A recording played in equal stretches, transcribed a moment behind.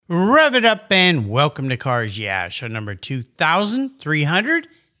Rev it up and welcome to Cars Yeah, show number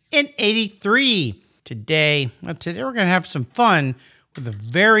 2383. Today we're going to have some fun with a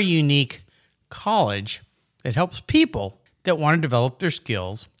very unique college that helps people that want to develop their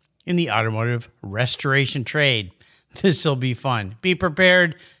skills in the automotive restoration trade. This will be fun. Be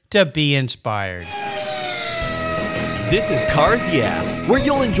prepared to be inspired. This is Cars Yeah, where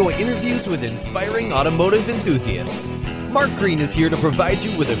you'll enjoy interviews with inspiring automotive enthusiasts. Mark Green is here to provide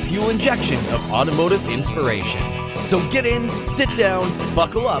you with a fuel injection of automotive inspiration. So get in, sit down,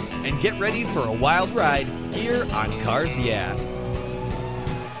 buckle up, and get ready for a wild ride here on Cars Yeah.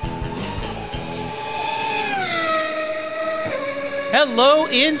 Hello,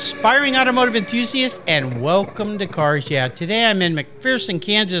 inspiring automotive enthusiasts, and welcome to Cars Yeah. Today I'm in McPherson,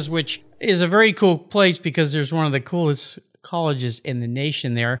 Kansas, which is a very cool place because there's one of the coolest colleges in the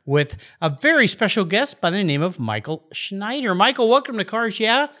nation there with a very special guest by the name of Michael Schneider. Michael, welcome to Cars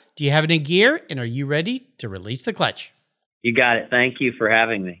Yeah. Do you have it in gear, and are you ready to release the clutch? You got it. Thank you for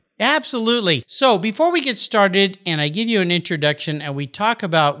having me. Absolutely. So before we get started and I give you an introduction and we talk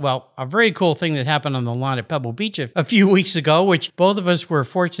about, well, a very cool thing that happened on the lawn at Pebble Beach a few weeks ago, which both of us were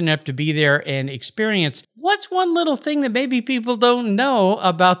fortunate enough to be there and experience. What's one little thing that maybe people don't know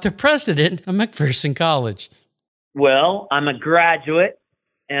about the president of McPherson College? Well, I'm a graduate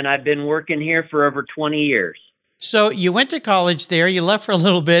and I've been working here for over 20 years. So you went to college there, you left for a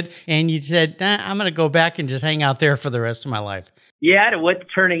little bit, and you said, I'm going to go back and just hang out there for the rest of my life. Yeah, what's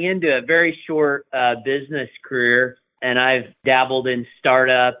turning into a very short business career. And I've dabbled in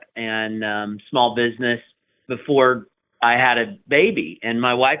startup and small business before I had a baby. And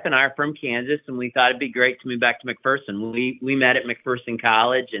my wife and I are from Kansas, and we thought it'd be great to move back to McPherson. We met at McPherson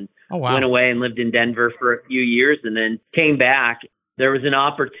College and went away and lived in Denver for a few years and then came back. There was an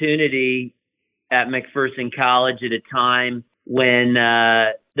opportunity at McPherson College at a time when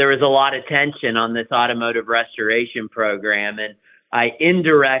there was a lot of tension on this automotive restoration program. And I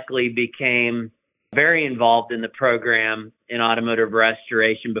indirectly became very involved in the program in automotive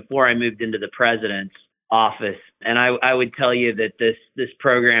restoration before I moved into the president's office. And I would tell you that this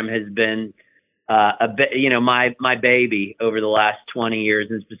program has been my baby over the last 20 years.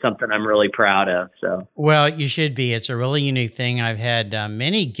 It's been something I'm really proud of. So, well, you should be. It's a really unique thing. I've had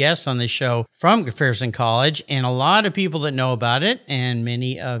many guests on the show from McPherson College and a lot of people that know about it and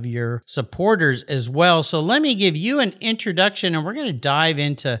many of your supporters as well. So let me give you an introduction and we're going to dive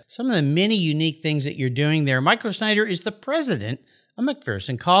into some of the many unique things that you're doing there. Michael Schneider is the president of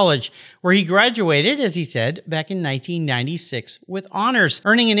McPherson College, where he graduated, as he said, back in 1996 with honors,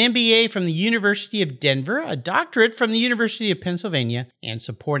 earning an MBA from the University of Denver, a doctorate from the University of Pennsylvania, and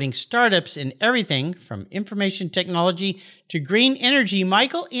supporting startups in everything from information technology to green energy.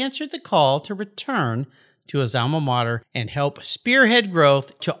 Michael answered the call to return to his alma mater and help spearhead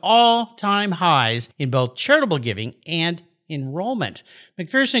growth to all-time highs in both charitable giving and enrollment.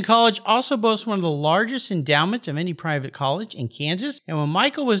 McPherson College also boasts one of the largest endowments of any private college in Kansas. And when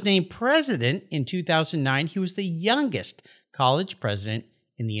Michael was named president in 2009, he was the youngest college president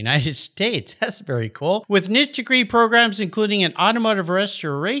in the United States. That's very cool. With niche degree programs, including in automotive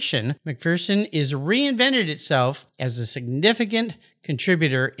restoration, McPherson is reinvented itself as a significant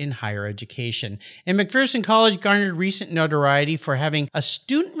contributor in higher education. And McPherson College garnered recent notoriety for having a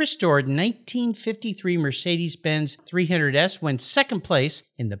student-restored 1953 Mercedes Benz 300S win second place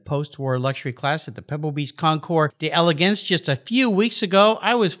in the post-war luxury class at the Pebble Beach Concours de Elegance just a few weeks ago.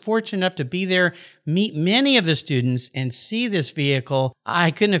 I was fortunate enough to be there, meet many of the students, and see this vehicle. I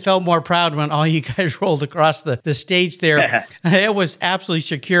couldn't have felt more proud when all you guys rolled across the stage there. It was absolutely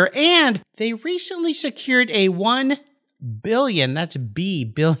secure. And they recently secured a $1 billion, that's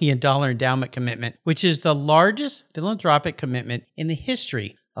billion dollar endowment commitment, which is the largest philanthropic commitment in the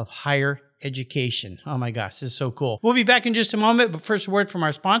history of higher education. Oh my gosh, this is so cool. We'll be back in just a moment, but first a word from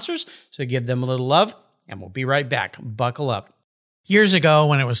our sponsors, so give them a little love, and we'll be right back. Buckle up. Years ago,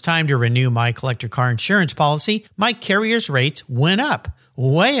 when it was time to renew my collector car insurance policy, my carrier's rates went up.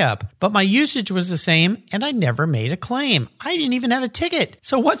 Way up, but my usage was the same and I never made a claim. I didn't even have a ticket.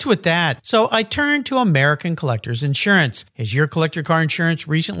 So what's with that? So I turned to American Collectors Insurance. Has your collector car insurance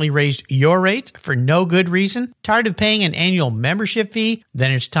recently raised your rates for no good reason? Tired of paying an annual membership fee?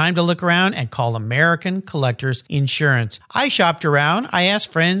 Then it's time to look around and call American Collectors Insurance. I shopped around, I asked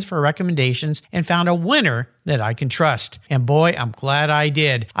friends for recommendations, and found a winner that I can trust. And boy, I'm glad I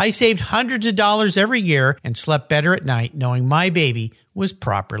did. I saved hundreds of dollars every year and slept better at night knowing my baby was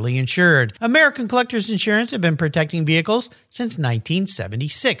properly insured. American Collectors Insurance have been protecting vehicles since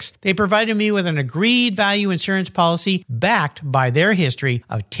 1976. They provided me with an agreed value insurance policy backed by their history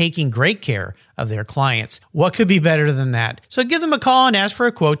of taking great care of their clients. What could be better than that? So give them a call and ask for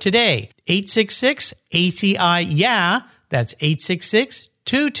a quote today. 866-ACI-YEAH. That's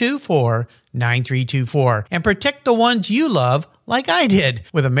 866-224-9324. And protect the ones you love like I did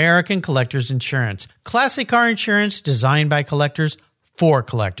with American Collectors Insurance. Classic car insurance designed by collectors for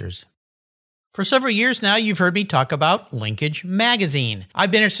collectors. For several years now, you've heard me talk about Linkage Magazine.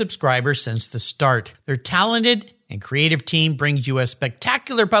 I've been a subscriber since the start. Their talented and creative team brings you a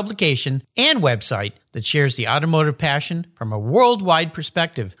spectacular publication and website that shares the automotive passion from a worldwide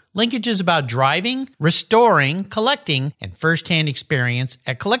perspective. Linkage is about driving, restoring, collecting, and first-hand experience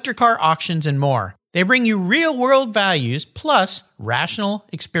at collector car auctions and more. They bring you real-world values plus rational,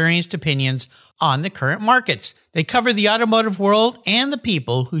 experienced opinions on the current markets. They cover the automotive world and the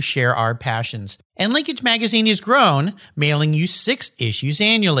people who share our passions. And Linkage Magazine has grown, mailing you 6 issues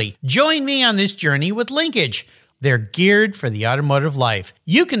annually. Join me on this journey with Linkage. They're geared for the automotive life.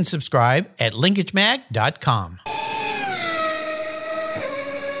 You can subscribe at linkagemag.com.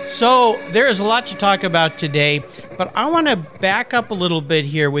 So there is a lot to talk about today, but I want to back up a little bit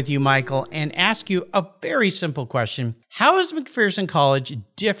here with you, Michael, and ask you a very simple question. How is McPherson College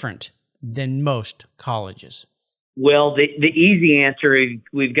different than most colleges? Well, the easy answer is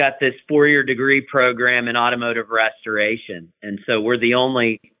we've got this 4-year degree program in automotive restoration. And so we're the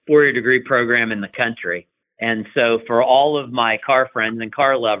only 4-year degree program in the country. And so for all of my car friends and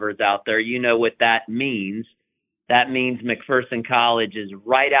car lovers out there, you know what that means. That means McPherson College is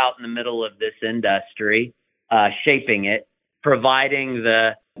right out in the middle of this industry, shaping it, providing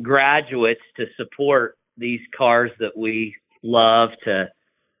the graduates to support these cars that we love to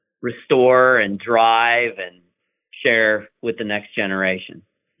restore and drive and share with the next generation.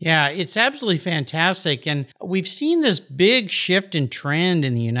 Yeah, it's absolutely fantastic. And we've seen this big shift in trend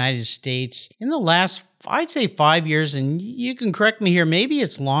in the United States in the last, I'd say 5 years, and you can correct me here, maybe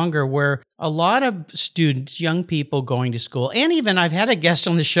it's longer, where a lot of students, young people going to school, and even I've had a guest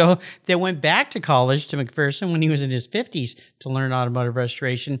on the show that went back to college to McPherson when he was in his 50s to learn automotive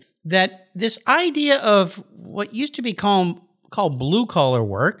restoration, that this idea of what used to be called blue-collar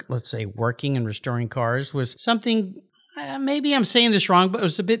work, let's say working and restoring cars, was something, maybe I'm saying this wrong, but it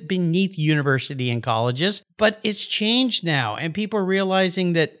was a bit beneath university and colleges. But it's changed now, and people are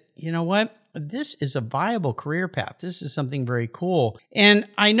realizing that, you know what? This is a viable career path. This is something very cool. And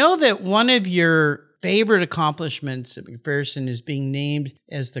I know that one of your favorite accomplishments at McPherson is being named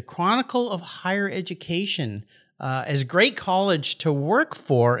as the Chronicle of Higher Education, as a great college to work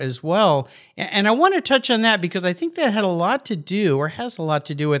for as well. And I want to touch on that because I think that had a lot to do, or has a lot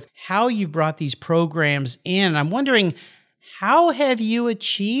to do, with how you brought these programs in. I'm wondering, how have you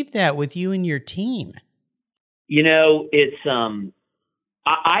achieved that with you and your team? You know, it's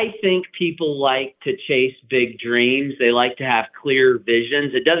I think people like to chase big dreams. They like to have clear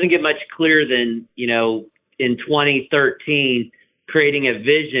visions. It doesn't get much clearer than, you know, in 2013, creating a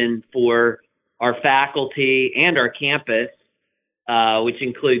vision for our faculty and our campus, which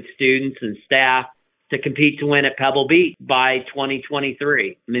includes students and staff, to compete to win at Pebble Beach by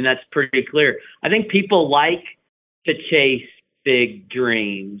 2023. I mean, that's pretty clear. I think people like to chase big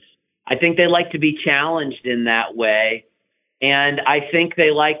dreams. I think they like to be challenged in that way. And I think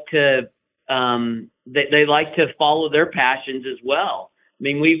they like to they like to follow their passions as well. I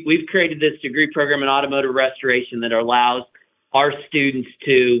mean, we've created this degree program in automotive restoration that allows our students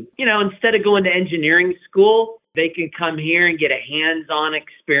to, you know, instead of going to engineering school, they can come here and get a hands-on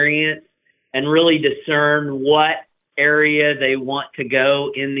experience and really discern what area they want to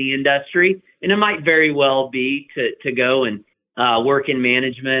go in the industry. And it might very well be to go and work in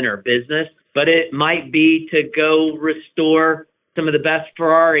management or business, but it might be to go restore some of the best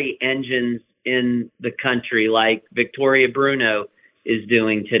Ferrari engines in the country, like Victoria Bruno is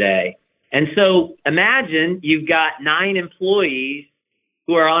doing today. And so imagine you've got 9 employees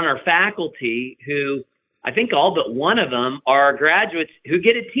who are on our faculty who, I think all but one of them are graduates who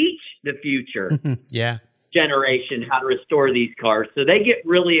get to teach the future generation how to restore these cars. So they get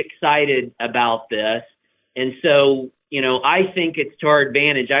really excited about this. And so, you know, I think it's to our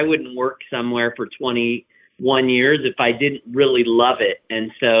advantage. I wouldn't work somewhere for 21 years if I didn't really love it.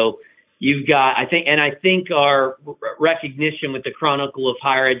 And so you've got, I think our recognition with the Chronicle of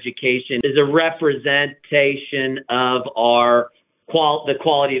Higher Education is a representation of the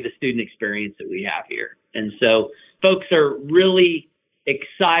quality of the student experience that we have here. And so folks are really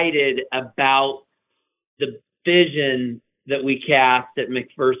excited about the vision that we cast at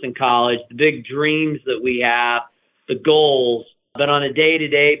McPherson College, the big dreams that we have, the goals. But on a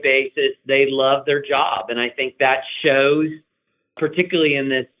day-to-day basis, they love their job. And I think that shows, particularly in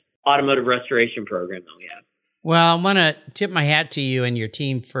this automotive restoration program that we have. Well, I want to tip my hat to you and your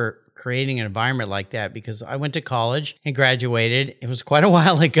team for creating an environment like that, because I went to college and graduated. It was quite a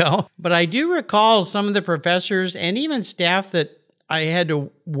while ago, but I do recall some of the professors and even staff that I had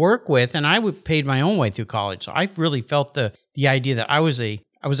to work with, and I paid my own way through college. So I really felt the idea that I was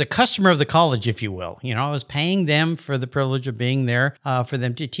a customer of the college, if you will. You know, I was paying them for the privilege of being there, for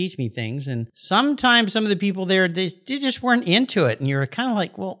them to teach me things. And sometimes some of the people there, they just weren't into it. And you're kind of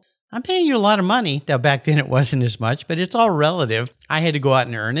like, well, I'm paying you a lot of money. Now, back then it wasn't as much, but it's all relative. I had to go out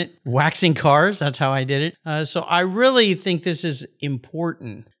and earn it. Waxing cars, that's how I did it. So I really think this is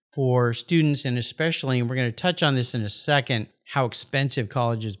important for students, and especially, and we're going to touch on this in a second, how expensive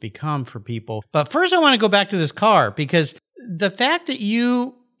college has become for people. But first, I want to go back to this car, because the fact that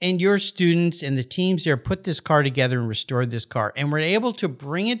you and your students and the teams there put this car together and restored this car, and were able to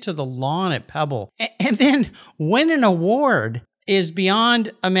bring it to the lawn at Pebble and then win an award is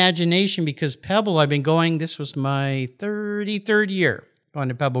beyond imagination, because Pebble, I've been going, this was my 33rd year going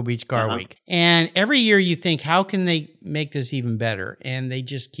to Pebble Beach Car Week. And every year you think, how can they make this even better? And they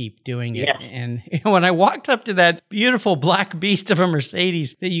just keep doing it. Yeah. And when I walked up to that beautiful black beast of a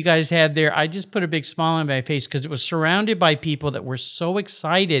Mercedes that you guys had there, I just put a big smile on my face, because it was surrounded by people that were so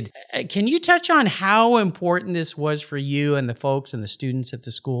excited. Can you touch on how important this was for you and the folks and the students at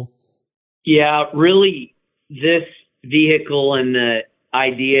the school? Yeah, really, this vehicle and the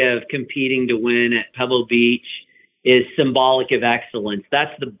idea of competing to win at Pebble Beach is symbolic of excellence.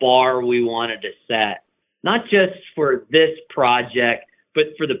 That's the bar we wanted to set, not just for this project, but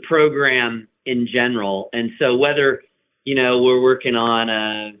for the program in general. And so whether, you know, we're working on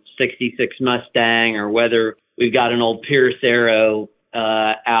a 66 Mustang or whether we've got an old Pierce Arrow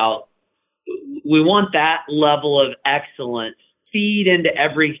out, we want that level of excellence feed into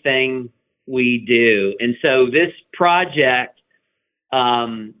everything we do. And so this project,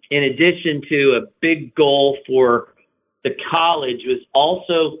 in addition to a big goal for the college, was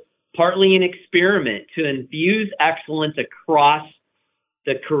also partly an experiment to infuse excellence across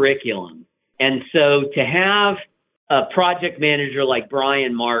the curriculum. And so to have a project manager like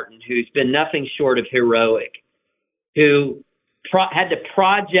Brian Martin, who's been nothing short of heroic, who had to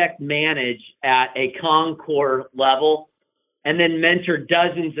project manage at a concours level and then mentor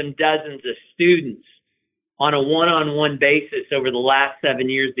dozens and dozens of students on a one-on-one basis over the last 7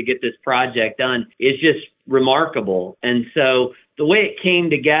 years to get this project done is just remarkable. And so the way it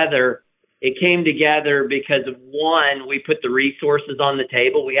came together because of, one, we put the resources on the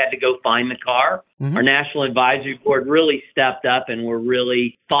table. We had to go find the car. Mm-hmm. Our National Advisory Board really stepped up and were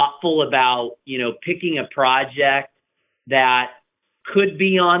really thoughtful about, you know, picking a project that could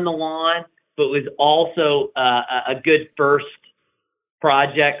be on the lawn, but was also a good first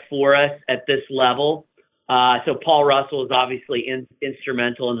project for us at this level. So Paul Russell is obviously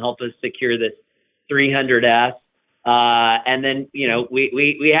instrumental in helping us secure this 300S. And then, you know,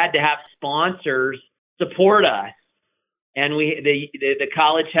 we had to have sponsors support us. And the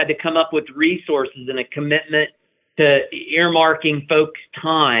college had to come up with resources and a commitment to earmarking folks'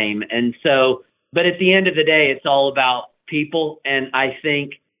 time. And so, but at the end of the day, it's all about people. And I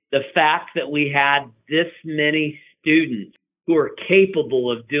think the fact that we had this many students who are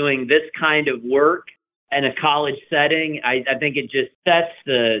capable of doing this kind of work in a college setting, I think it just sets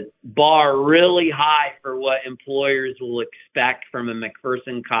the bar really high for what employers will expect from a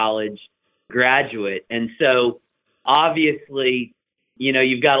McPherson College graduate. And so obviously, you know,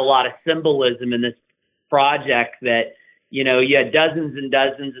 you've got a lot of symbolism in this project that, you know, you had dozens and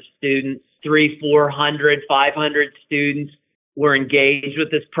dozens of students, 300, 400, 500 students were engaged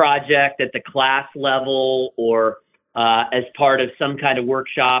with this project at the class level or as part of some kind of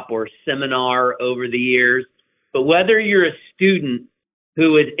workshop or seminar over the years. But whether you're a student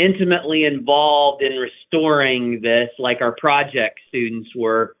who is intimately involved in restoring this, like our project students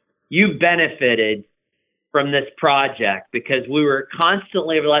were, you benefited from this project because we were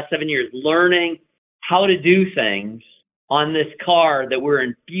constantly over the last 7 years learning how to do things on this car that we're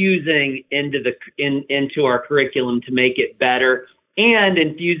infusing into our curriculum to make it better and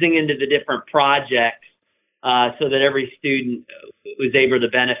infusing into the different projects so that every student was able to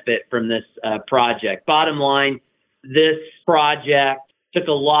benefit from this project. Bottom line, this project took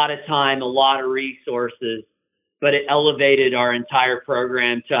a lot of time, a lot of resources, but it elevated our entire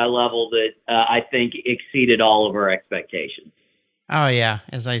program to a level that I think exceeded all of our expectations. Oh yeah,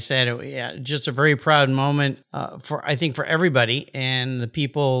 as I said, just a very proud moment I think for everybody and the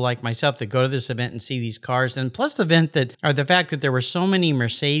people like myself that go to this event and see these cars, and plus the fact that there were so many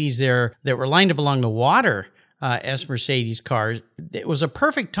Mercedes there that were lined up along the water as Mercedes cars. It was a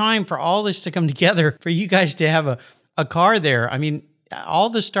perfect time for all this to come together for you guys to have a car there. I mean, all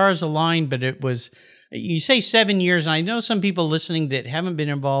the stars aligned, but it was. You say 7 years, and I know some people listening that haven't been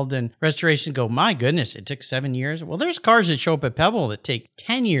involved in restoration go, my goodness, it took 7 years. Well, there's cars that show up at Pebble that take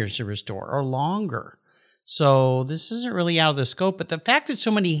 10 years to restore or longer. So this isn't really out of the scope, but the fact that so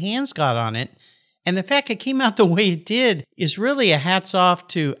many hands got on it and the fact it came out the way it did is really a hats off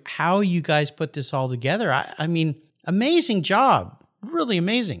to how you guys put this all together. I mean, amazing job. Really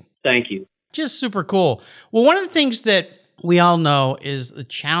amazing. Thank you. Just super cool. Well, one of the things that we all know is the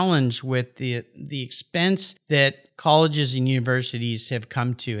challenge with the expense that colleges and universities have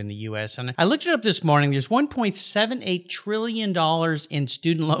come to in the U.S. And I looked it up this morning. There's $1.78 trillion in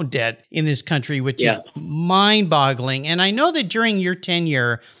student loan debt in this country, which is mind-boggling. And I know that during your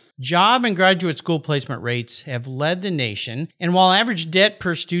tenure, job and graduate school placement rates have led the nation. And while average debt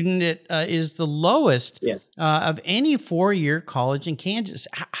per student is the lowest of any four-year college in Kansas,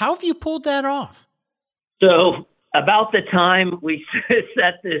 how have you pulled that off? So about the time we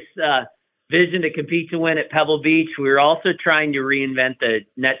set this vision to compete to win at Pebble Beach, we were also trying to reinvent the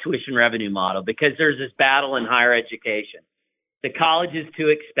net tuition revenue model because there's this battle in higher education. The college is too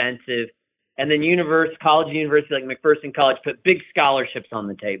expensive, and then college and university like McPherson College put big scholarships on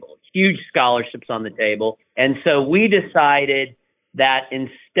the table, huge scholarships on the table. And so we decided that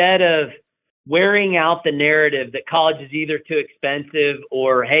instead of wearing out the narrative that college is either too expensive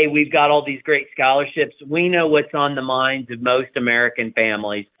or, hey, we've got all these great scholarships, we know what's on the minds of most American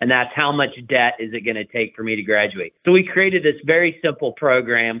families, and that's how much debt is it going to take for me to graduate. So we created this very simple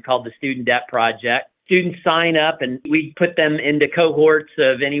program called the Student Debt Project. Students sign up, and we put them into cohorts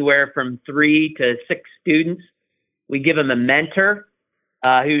of anywhere from 3 to 6 students. We give them a mentor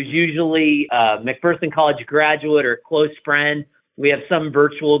who's usually a McPherson College graduate or a close friend. We have some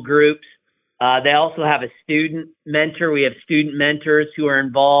virtual groups. They also have a student mentor. We have student mentors who are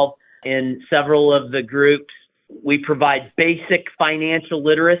involved in several of the groups. We provide basic financial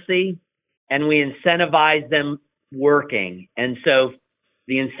literacy, and we incentivize them working. And so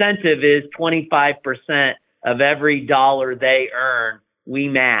the incentive is 25% of every dollar they earn, we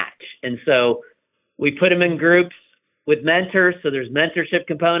match. And so we put them in groups with mentors. So there's mentorship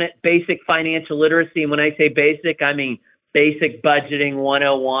component, basic financial literacy. And when I say basic, I mean basic budgeting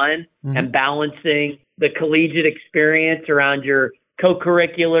 101 and balancing the collegiate experience around your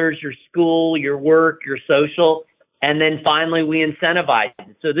co-curriculars, your school, your work, your social. And then finally, we incentivize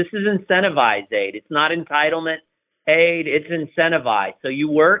it. So this is incentivized aid. It's not entitlement aid. It's incentivized. So you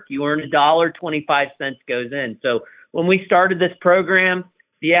work, you earn $1.25 goes in. So when we started this program,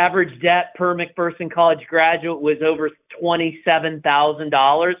 the average debt per McPherson College graduate was over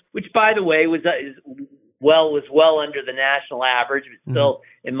 $27,000, which, by the way, was well under the national average, but still,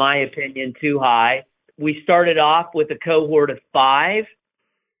 in my opinion, too high. We started off with a cohort of 5,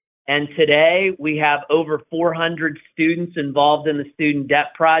 and today we have over 400 students involved in the Student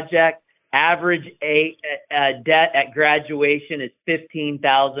Debt Project. Average debt at graduation is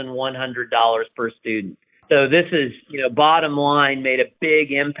 $15,100 per student. So this is, bottom line, made a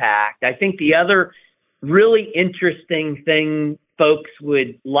big impact. I think the other really interesting thing folks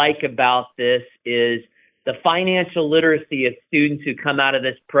would like about this is the financial literacy of students who come out of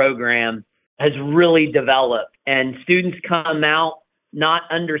this program has really developed. And students come out not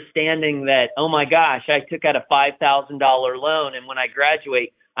understanding that, oh my gosh, I took out a $5,000 loan, and when I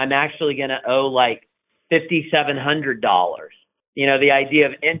graduate, I'm actually going to owe like $5,700. The idea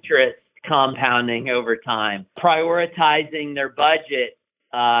of interest compounding over time, prioritizing their budget.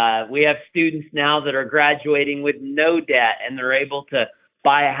 We have students now that are graduating with no debt, and they're able to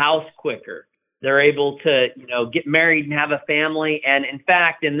buy a house quicker. They're able to, get married and have a family. And in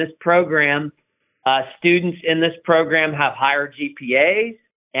fact, in this program, students in this program have higher GPAs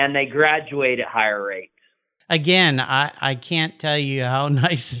and they graduate at higher rates. Again, I can't tell you how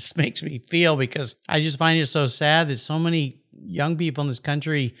nice this makes me feel, because I just find it so sad that so many young people in this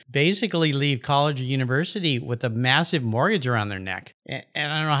country basically leave college or university with a massive mortgage around their neck. And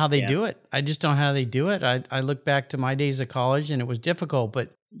I don't know how they do it. I just don't know how they do it. I look back to my days of college and it was difficult,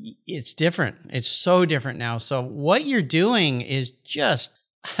 but it's different. It's so different now. So what you're doing is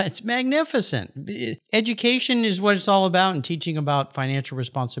it's magnificent. Education is what it's all about, and teaching about financial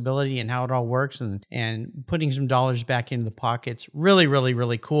responsibility and how it all works, and putting some dollars back into the pockets. Really, really,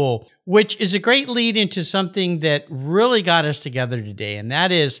 really cool, which is a great lead into something that really got us together today. And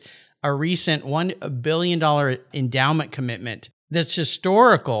that is a recent $1 billion endowment commitment that's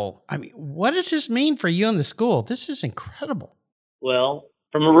historical. I mean, what does this mean for you and the school? This is incredible. Well,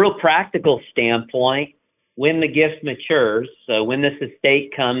 from a real practical standpoint, when the gift matures, so when this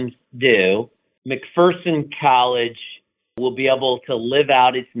estate comes due, McPherson College will be able to live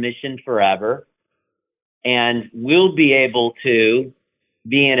out its mission forever, and we'll be able to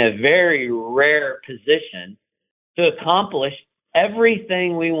be in a very rare position to accomplish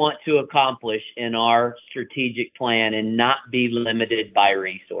everything we want to accomplish in our strategic plan and not be limited by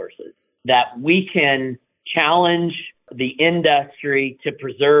resources. That we can challenge the industry to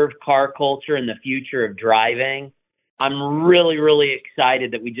preserve car culture and the future of driving. I'm really, really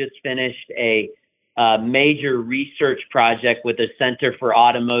excited that we just finished a major research project with the Center for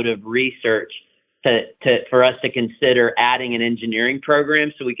Automotive Research for us to consider adding an engineering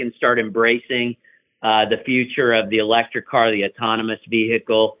program so we can start embracing the future of the electric car, the autonomous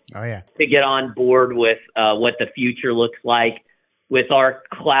vehicle. Oh, yeah. To get on board with what the future looks like with our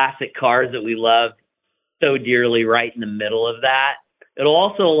classic cars that we love so dearly right in the middle of that. It'll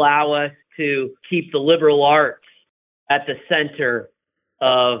also allow us to keep the liberal arts at the center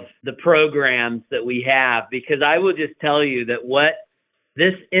of the programs that we have, because I will just tell you that what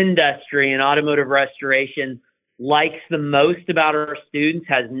this industry in automotive restoration likes the most about our students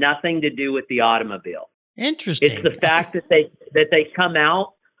has nothing to do with the automobile. Interesting. It's the fact that they come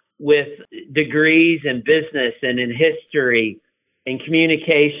out with degrees in business and in history and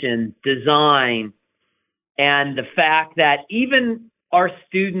communication, design, and the fact that even our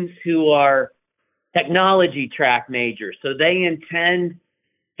students who are technology track majors, so they intend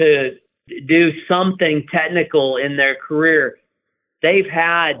to do something technical in their career, they've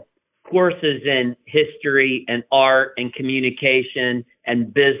had courses in history and art and communication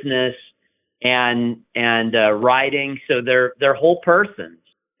and business and writing. So they're whole persons.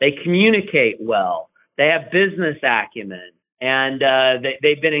 They communicate well. They have business acumen, and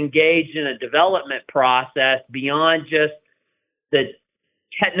they've been engaged in a development process beyond just the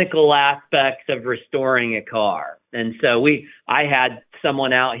technical aspects of restoring a car. And so I had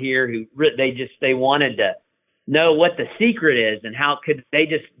someone out here who they wanted to know what the secret is and how could they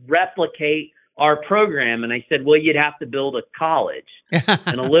just replicate our program. And I said, well, you'd have to build a college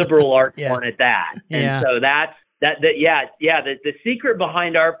and a liberal arts one at that. And so the secret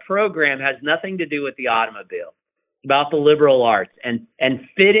behind our program has nothing to do with the automobile. It's about the liberal arts, and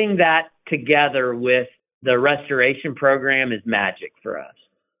fitting that together with the restoration program is magic for us.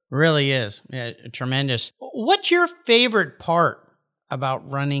 Really is. Yeah, tremendous. What's your favorite part about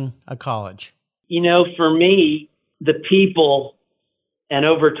running a college? You know, for me, the people, and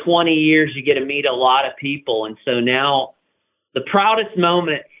over 20 years, you get to meet a lot of people. And so now the proudest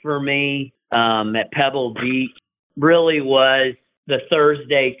moment for me at Pebble Beach really was the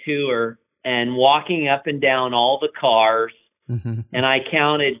Thursday tour and walking up and down all the cars. Mm-hmm. And I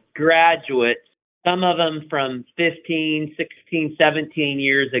counted graduates, some of them from 15, 16, 17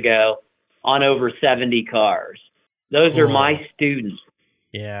 years ago, on over 70 cars. Those are my students.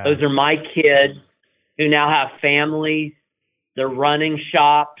 Yeah. Those are my kids who now have families. They're running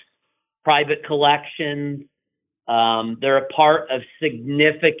shops, private collections. They're a part of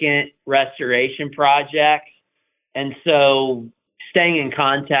significant restoration projects. And so staying in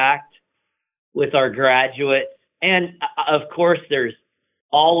contact with our graduates. And of course, there's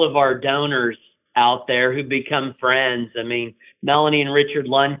all of our donors out there who become friends. I mean, Melanie and Richard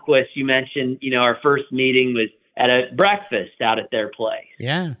Lundquist, you mentioned, our first meeting was at a breakfast out at their place.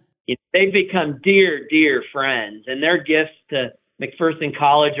 Yeah. They've become dear, dear friends, and their gifts to McPherson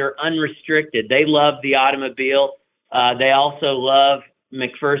College are unrestricted. They love the automobile. They also love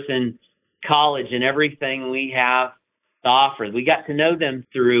McPherson College and everything we have to offer. We got to know them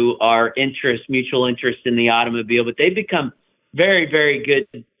through our mutual interest in the automobile, but they've become very, very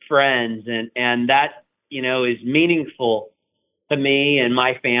good friends, and that, is meaningful to me and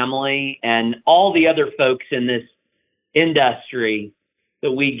my family and all the other folks in this industry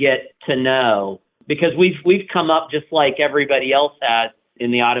that we get to know, because we've come up just like everybody else has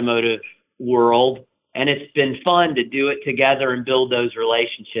in the automotive world, and it's been fun to do it together and build those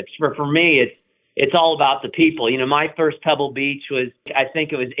relationships. For me, it's all about the people. My first Pebble Beach was, I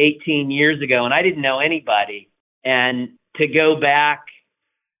think it was 18 years ago, and I didn't know anybody. And to go back,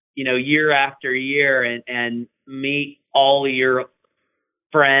 year after year and meet all of your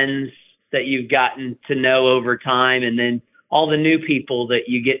friends that you've gotten to know over time, and then all the new people that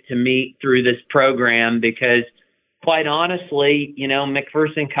you get to meet through this program, because quite honestly,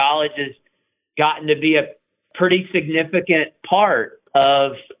 McPherson College has gotten to be a pretty significant part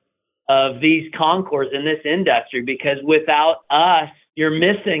of these concours in this industry, because without us, you're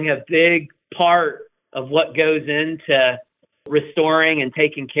missing a big part of what goes into restoring and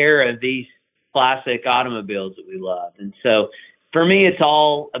taking care of these classic automobiles that we love. And so for me, it's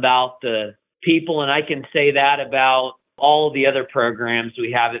all about the people. And I can say that about all the other programs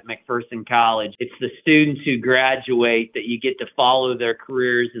we have at McPherson College. It's the students who graduate that you get to follow their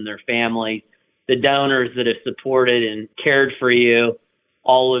careers and their families, the donors that have supported and cared for you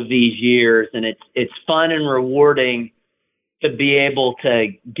all of these years. And it's fun and rewarding to be able to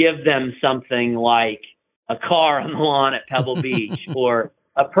give them something like a car on the lawn at Pebble Beach or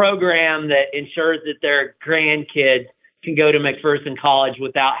a program that ensures that their grandkids can go to McPherson College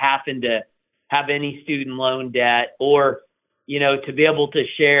without having to have any student loan debt, or, to be able to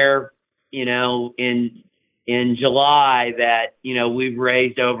share, in July that, we've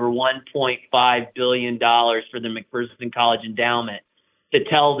raised over $1.5 billion for the McPherson College endowment, to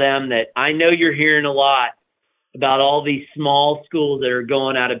tell them that I know you're hearing a lot about all these small schools that are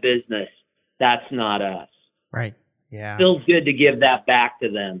going out of business. That's not us. Right. Yeah. Feels good to give that back to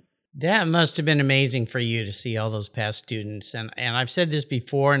them. That must have been amazing for you to see all those past students. And I've said this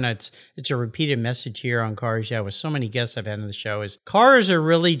before, and it's a repeated message here on Cars Yeah with so many guests I've had on the show, is cars are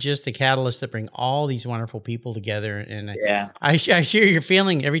really just the catalyst that bring all these wonderful people together. And yeah. I share your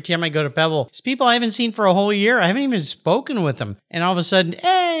feeling every time I go to Pebble. It's people I haven't seen for a whole year. I haven't even spoken with them. And all of a sudden,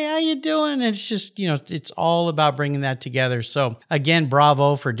 hey, how you doing? And it's just, it's all about bringing that together. So again,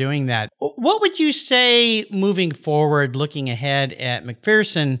 bravo for doing that. What would you say moving forward, looking ahead at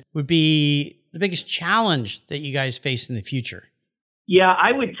McPherson, would be the biggest challenge that you guys face in the future? Yeah,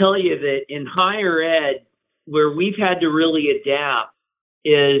 I would tell you that in higher ed, where we've had to really adapt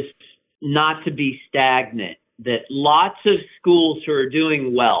is not to be stagnant, that lots of schools who are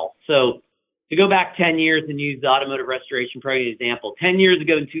doing well. So to go back 10 years and use the automotive restoration program example, 10 years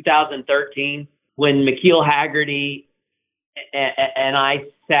ago in 2013, when McKeel Haggerty and I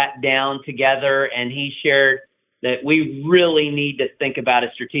sat down together and he shared that we really need to think about a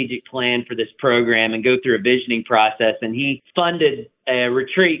strategic plan for this program and go through a visioning process. And he funded a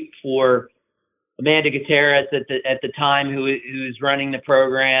retreat for Amanda Gutierrez at the time, who's running the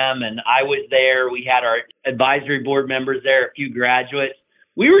program. And I was there. We had our advisory board members there, a few graduates.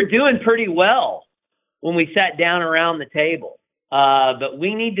 We were doing pretty well when we sat down around the table. But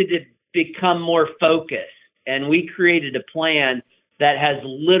we needed to become more focused. And we created a plan that has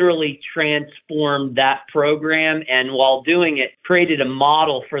literally transformed that program, and while doing it, created a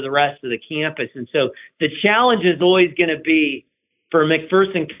model for the rest of the campus. And so the challenge is always going to be for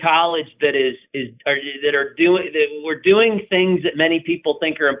McPherson College we're doing things that many people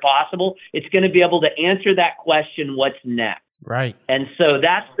think are impossible. It's going to be able to answer that question, what's next? Right. And so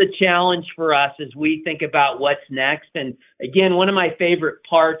that's the challenge for us as we think about what's next. And again, one of my favorite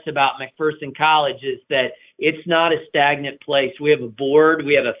parts about McPherson College is that it's not a stagnant place. We have a board,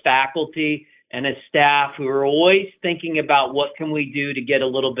 we have a faculty and a staff who are always thinking about what can we do to get a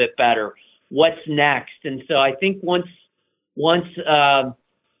little bit better? What's next? And so I think once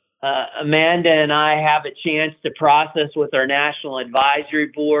Amanda and I have a chance to process with our national advisory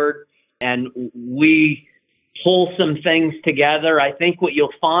board and we pull some things together, I think what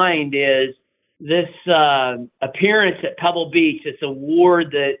you'll find is this appearance at Pebble Beach, this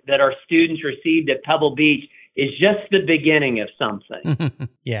award that our students received at Pebble Beach, is just the beginning of something.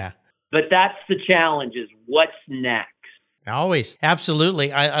 Yeah. But that's the challenge, is what's next? Always.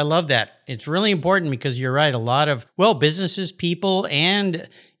 Absolutely. I love that. It's really important because you're right. A lot of, businesses, people, and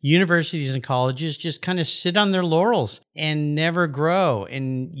universities and colleges just kind of sit on their laurels and never grow.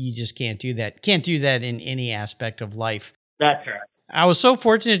 And you just can't do that. Can't do that in any aspect of life. That's right. I was so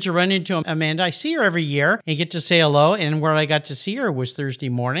fortunate to run into Amanda. I see her every year and get to say hello. And where I got to see her was Thursday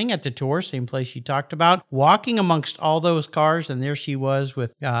morning at the tour, same place you talked about, walking amongst all those cars. And there she was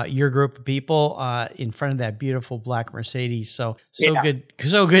with your group of people in front of that beautiful black Mercedes. So good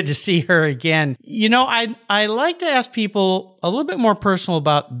to see her again. I like to ask people a little bit more personal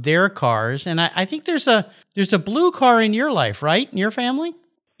about their cars. And I think there's a blue car in your life, right? In your family?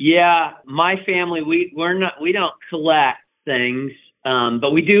 Yeah, my family, we don't collect things, but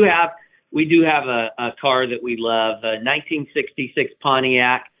we do have a car that we love, a 1966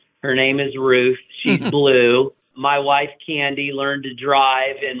 Pontiac. Her name is Ruth. She's blue. My wife Candy learned to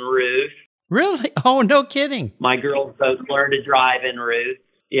drive in Ruth. Really? Oh, no kidding. My girls both learned to drive in Ruth.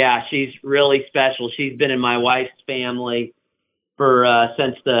 Yeah, she's really special. She's been in my wife's family for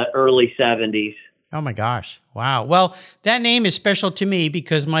since the early 70s. Oh my gosh. Wow. Well, that name is special to me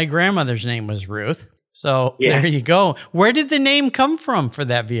because my grandmother's name was Ruth. So There you go. Where did the name come from for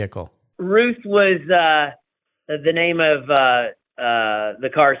that vehicle? Ruth was the name of the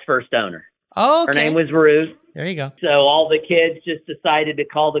car's first owner. Oh, okay. Her name was Ruth. There you go. So all the kids just decided to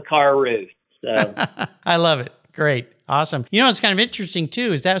call the car Ruth. So I love it. Great. Awesome. You know, it's kind of interesting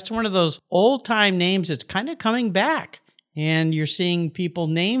too, is that's one of those old time names that's kind of coming back. And you're seeing people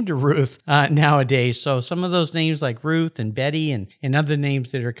named Ruth nowadays. So some of those names like Ruth and Betty and other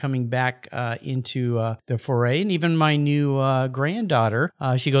names that are coming back into the foray. And even my new granddaughter,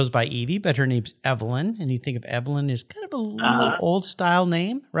 she goes by Evie, but her name's Evelyn. And you think of Evelyn as kind of a little old style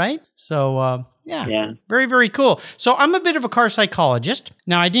name, right? So yeah. Very, very cool. So I'm a bit of a car psychologist.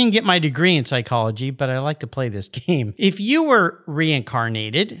 Now, I didn't get my degree in psychology, but I like to play this game. If you were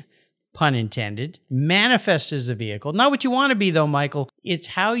reincarnated, pun intended, manifest as a vehicle. Not what you want to be, though, Michael. It's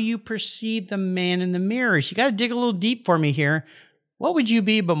how you perceive the man in the mirror. So you got to dig a little deep for me here. What would you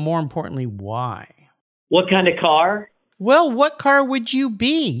be, but more importantly, why? What kind of car? Well, what car would you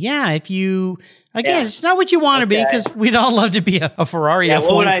be? Yeah, if you... Again, it's not what you want to be, because we'd all love to be a Ferrari, a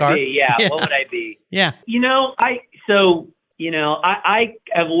what would car. I be? Yeah, what would I be? Yeah. I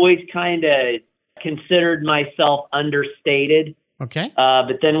have always kind of considered myself understated. Okay.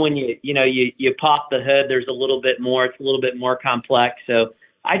 But then when you pop the hood, there's a little bit more. It's a little bit more complex. So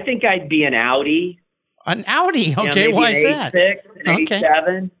I think I'd be an Audi. An Audi. Okay. Why is that? An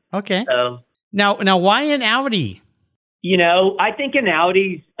A7. Okay. So now why an Audi? I think an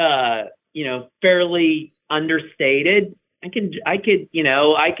Audi's fairly understated. I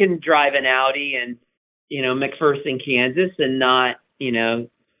can drive an Audi in McPherson, Kansas, and not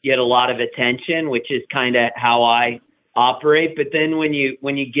get a lot of attention, which is kind of how I operate. But then when you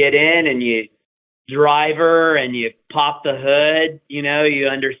get in and you drive her and you pop the hood, you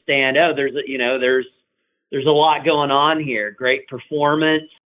understand, there's a lot going on here. Great performance,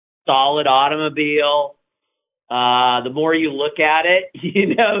 solid automobile. The more you look at it,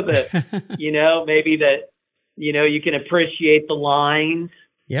 maybe you can appreciate the lines.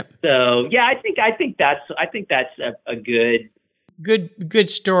 Yep. So yeah, I think that's a good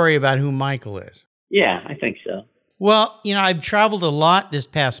story about who Michael is. Yeah, I think so. Well, I've traveled a lot this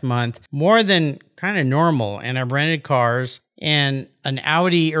past month, more than kind of normal, and I've rented cars. And an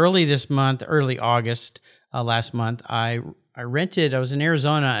Audi early August, last month, I rented, I was in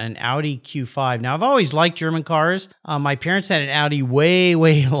Arizona, an Audi Q5. Now, I've always liked German cars. My parents had an Audi way,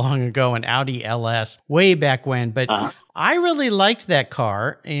 way long ago, an Audi LS, way back when. But I really liked that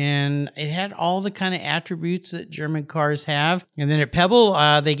car, and it had all the kind of attributes that German cars have. And then at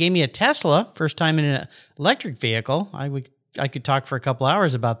Pebble, they gave me a Tesla, first time in an electric vehicle. I could talk for a couple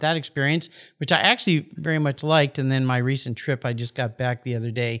hours about that experience, which I actually very much liked. And then my recent trip, I just got back the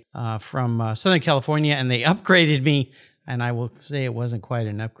other day from Southern California, and they upgraded me. And I will say it wasn't quite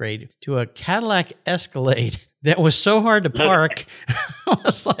an upgrade, to a Cadillac Escalade that was so hard to park. I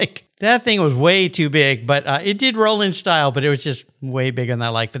was like, that thing was way too big, but it did roll in style, but it was just way bigger than I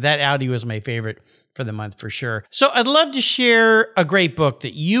liked. But that Audi was my favorite for the month for sure. So I'd love to share a great book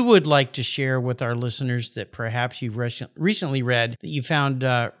that you would like to share with our listeners that perhaps you've recently read that you found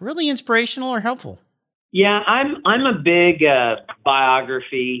really inspirational or helpful. Yeah, I'm a big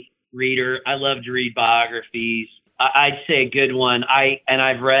biography reader. I love to read biographies. I'd say a good one.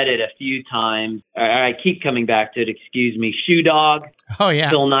 I've read it a few times. I keep coming back to it. Excuse me. Shoe Dog. Oh yeah.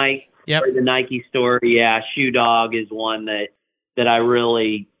 Phil Knight. Yep. The Nike story. Yeah. Shoe Dog is one that I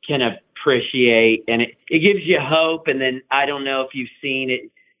really can appreciate, and it gives you hope. And then I don't know if you've seen it.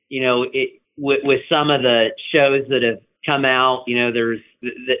 With some of the shows that have come out.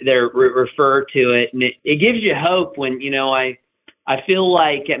 They're referred to it, and it gives you hope when I feel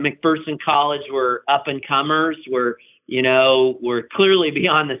like at McPherson College, we're up and comers. We're clearly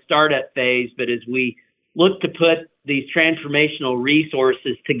beyond the startup phase, but as we look to put these transformational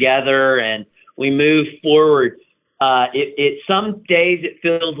resources together and we move forward, some days it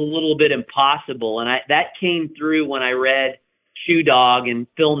feels a little bit impossible. And that came through when I read Shoe Dog and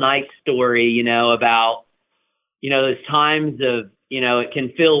Phil Knight's story, about, those times of, it can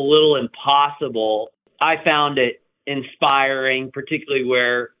feel a little impossible. I found it inspiring, particularly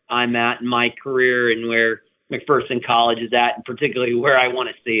where I'm at in my career and where McPherson College is at, and particularly where I want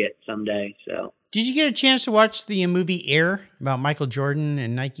to see it someday. So, did you get a chance to watch the movie Air about Michael Jordan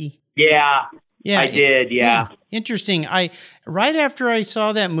and Nike? Yeah, I did. Yeah. Interesting. Right after I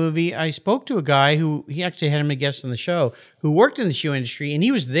saw that movie, I spoke to a guy who, he actually had him a guest on the show, who worked in the shoe industry, and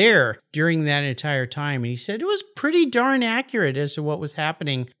he was there during that entire time. And he said it was pretty darn accurate as to what was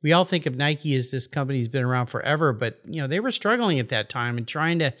happening. We all think of Nike as this company has been around forever, but they were struggling at that time and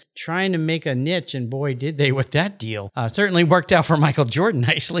trying to make a niche. And boy, did they with that deal. Certainly worked out for Michael Jordan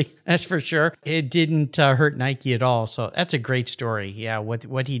nicely. That's for sure. It didn't hurt Nike at all. So that's a great story. Yeah.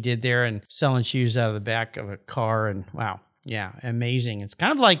 What he did there and selling shoes out of the back of a car, and wow. Yeah, amazing. It's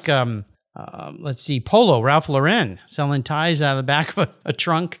kind of like let's see, Polo, Ralph Lauren, selling ties out of the back of a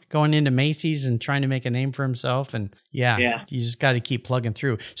trunk, going into Macy's and trying to make a name for himself. And yeah. You just got to keep plugging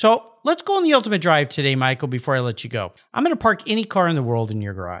through. So let's go on the ultimate drive today, Michael, before I let you go. I'm going to park any car in the world in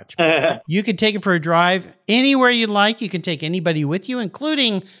your garage. You can take it for a drive anywhere you'd like. You can take anybody with you,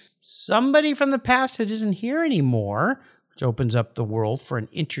 including somebody from the past that isn't here anymore, which opens up the world for an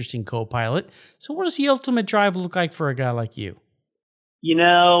interesting co-pilot. So what does the ultimate drive look like for a guy like you?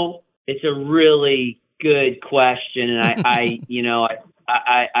 It's a really good question, and I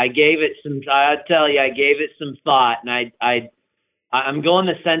gave it some. I tell you, I gave it some thought, and I'm going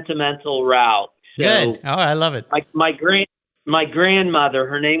the sentimental route. So good. Oh, I love it. My grandmother,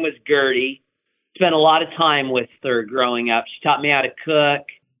 her name was Gertie. Spent a lot of time with her growing up. She taught me how to cook.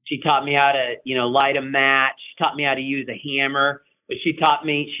 She taught me how to, light a match. She taught me how to use a hammer. But she taught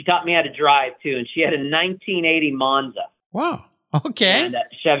me how to drive too. And she had a 1980 Monza. Wow. Okay. And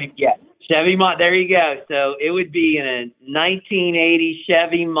Chevy Monza. There you go. So it would be in a 1980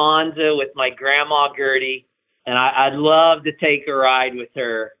 Chevy Monza with my grandma Gertie, and I'd love to take a ride with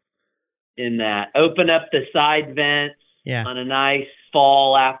her in that. Open up the side vents on a nice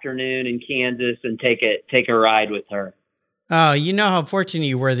fall afternoon in Kansas and take a ride with her. Oh, you know how fortunate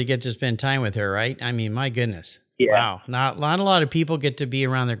you were to get to spend time with her, right? I mean, my goodness. Yeah. Wow. Not a lot of people get to be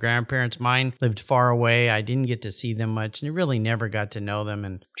around their grandparents. Mine lived far away. I didn't get to see them much and really never got to know them.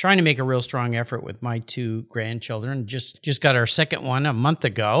 And trying to make a real strong effort with my two grandchildren. Just got our second one a month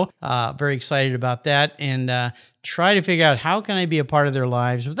ago. Very excited about that. And try to figure out how can I be a part of their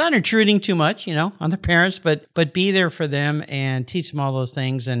lives without intruding too much, on their parents, but be there for them and teach them all those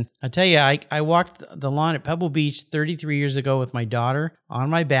things. And I tell you, I walked the lawn at Pebble Beach 33 years ago with my daughter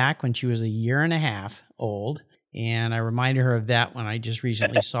on my back when she was a year and a half old. And I reminded her of that when I just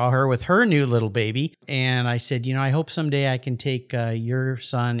recently saw her with her new little baby. And I said, I hope someday I can take your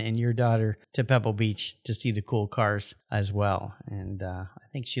son and your daughter to Pebble Beach to see the cool cars as well. And I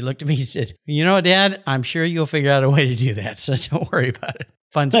think she looked at me and said, Dad, I'm sure you'll figure out a way to do that. So don't worry about it.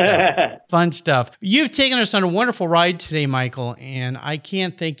 Fun stuff. Fun stuff. You've taken us on a wonderful ride today, Michael. And I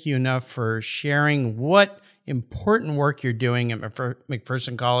can't thank you enough for sharing what important work you're doing at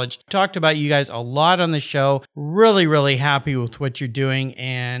McPherson College. Talked about you guys a lot on the show. Really, really happy with what you're doing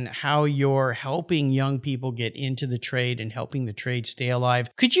and how you're helping young people get into the trade and helping the trade stay alive.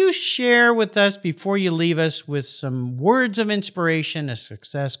 Could you share with us before you leave us with some words of inspiration, a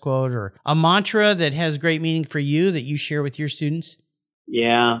success quote, or a mantra that has great meaning for you that you share with your students?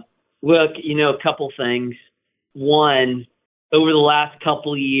 Yeah. Well, a couple things. One, over the last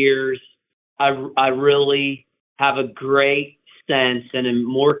couple of years, I really have a great sense and am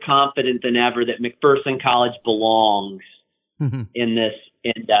more confident than ever that McPherson College belongs in this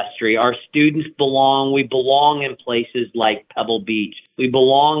industry. Our students belong. We belong in places like Pebble Beach. We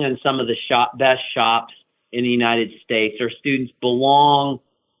belong in some of the best shops in the United States. Our students belong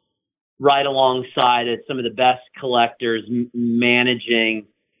right alongside of some of the best collectors managing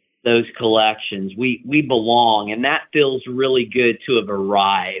those collections. We belong, and that feels really good to have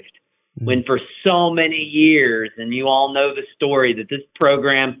arrived. When for so many years, and you all know the story, that this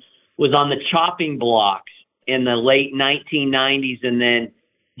program was on the chopping blocks in the late 1990s, and then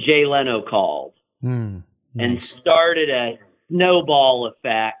Jay Leno called and started a snowball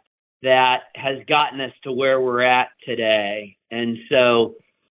effect that has gotten us to where we're at today. And so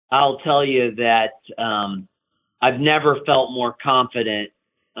I'll tell you that I've never felt more confident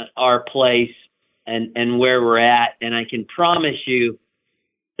our place and where we're at, and I can promise you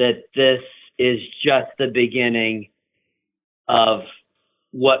that this is just the beginning of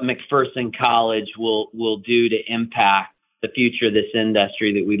what McPherson College will do to impact the future of this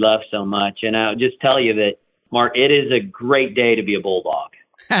industry that we love so much. And I'll just tell you that, Mark, it is a great day to be a Bulldog.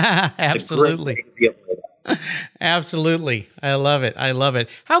 Absolutely. Absolutely. I love it. I love it.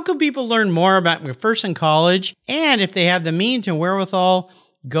 How can people learn more about McPherson College? And if they have the means and wherewithal,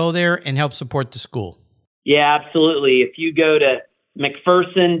 go there and help support the school. Yeah, absolutely. If you go to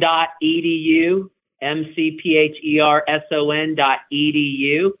McPherson.edu,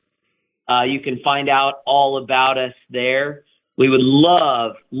 McPherson.edu. You can find out all about us there. We would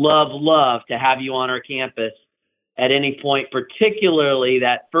love to have you on our campus at any point, particularly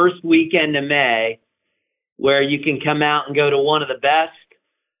that first weekend of May, where you can come out and go to one of the best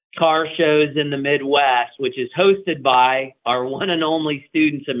car shows in the Midwest, which is hosted by our one and only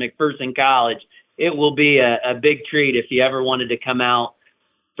students at McPherson College. It will be a big treat if you ever wanted to come out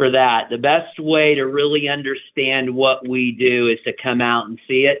for that. The best way to really understand what we do is to come out and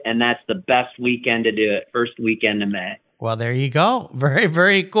see it, and that's the best weekend to do it, first weekend of May. Well, there you go. Very,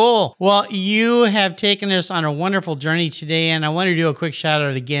 very cool. Well, you have taken us on a wonderful journey today, and I want to do a quick shout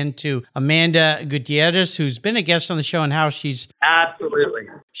out again to Amanda Gutierrez, who's been a guest on the show, and how she's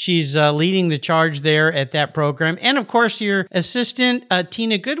leading the charge there at that program. And of course, your assistant,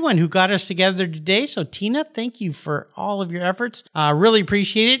 Tina Goodwin, who got us together today. So Tina, thank you for all of your efforts. Really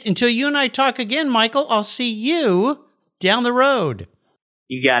appreciate it. Until you and I talk again, Michael, I'll see you down the road.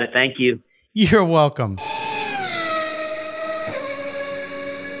 You got it. Thank you. You're welcome.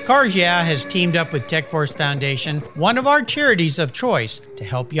 Cars Yeah has teamed up with TechForce Foundation, one of our charities of choice, to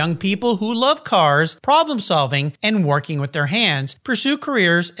help young people who love cars, problem solving, and working with their hands pursue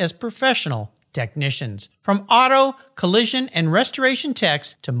careers as professional technicians. From auto, collision, and restoration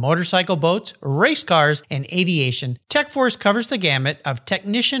techs to motorcycle boats, race cars, and aviation, TechForce covers the gamut of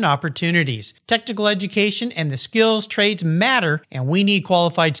technician opportunities. Technical education and the skills trades matter, and we need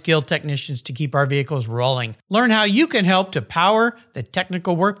qualified, skilled technicians to keep our vehicles rolling. Learn how you can help to power the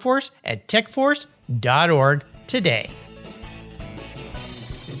technical workforce at techforce.org today.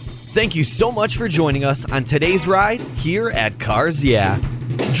 Thank you so much for joining us on today's ride here at Cars Yeah.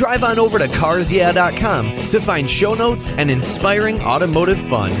 Drive on over to carsyeah.com to find show notes and inspiring automotive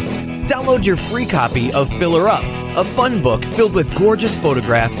fun. Download your free copy of Filler Up, a fun book filled with gorgeous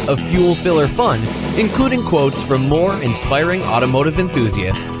photographs of fuel filler fun, including quotes from more inspiring automotive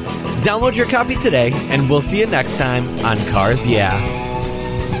enthusiasts. Download your copy today, and we'll see you next time on Cars Yeah.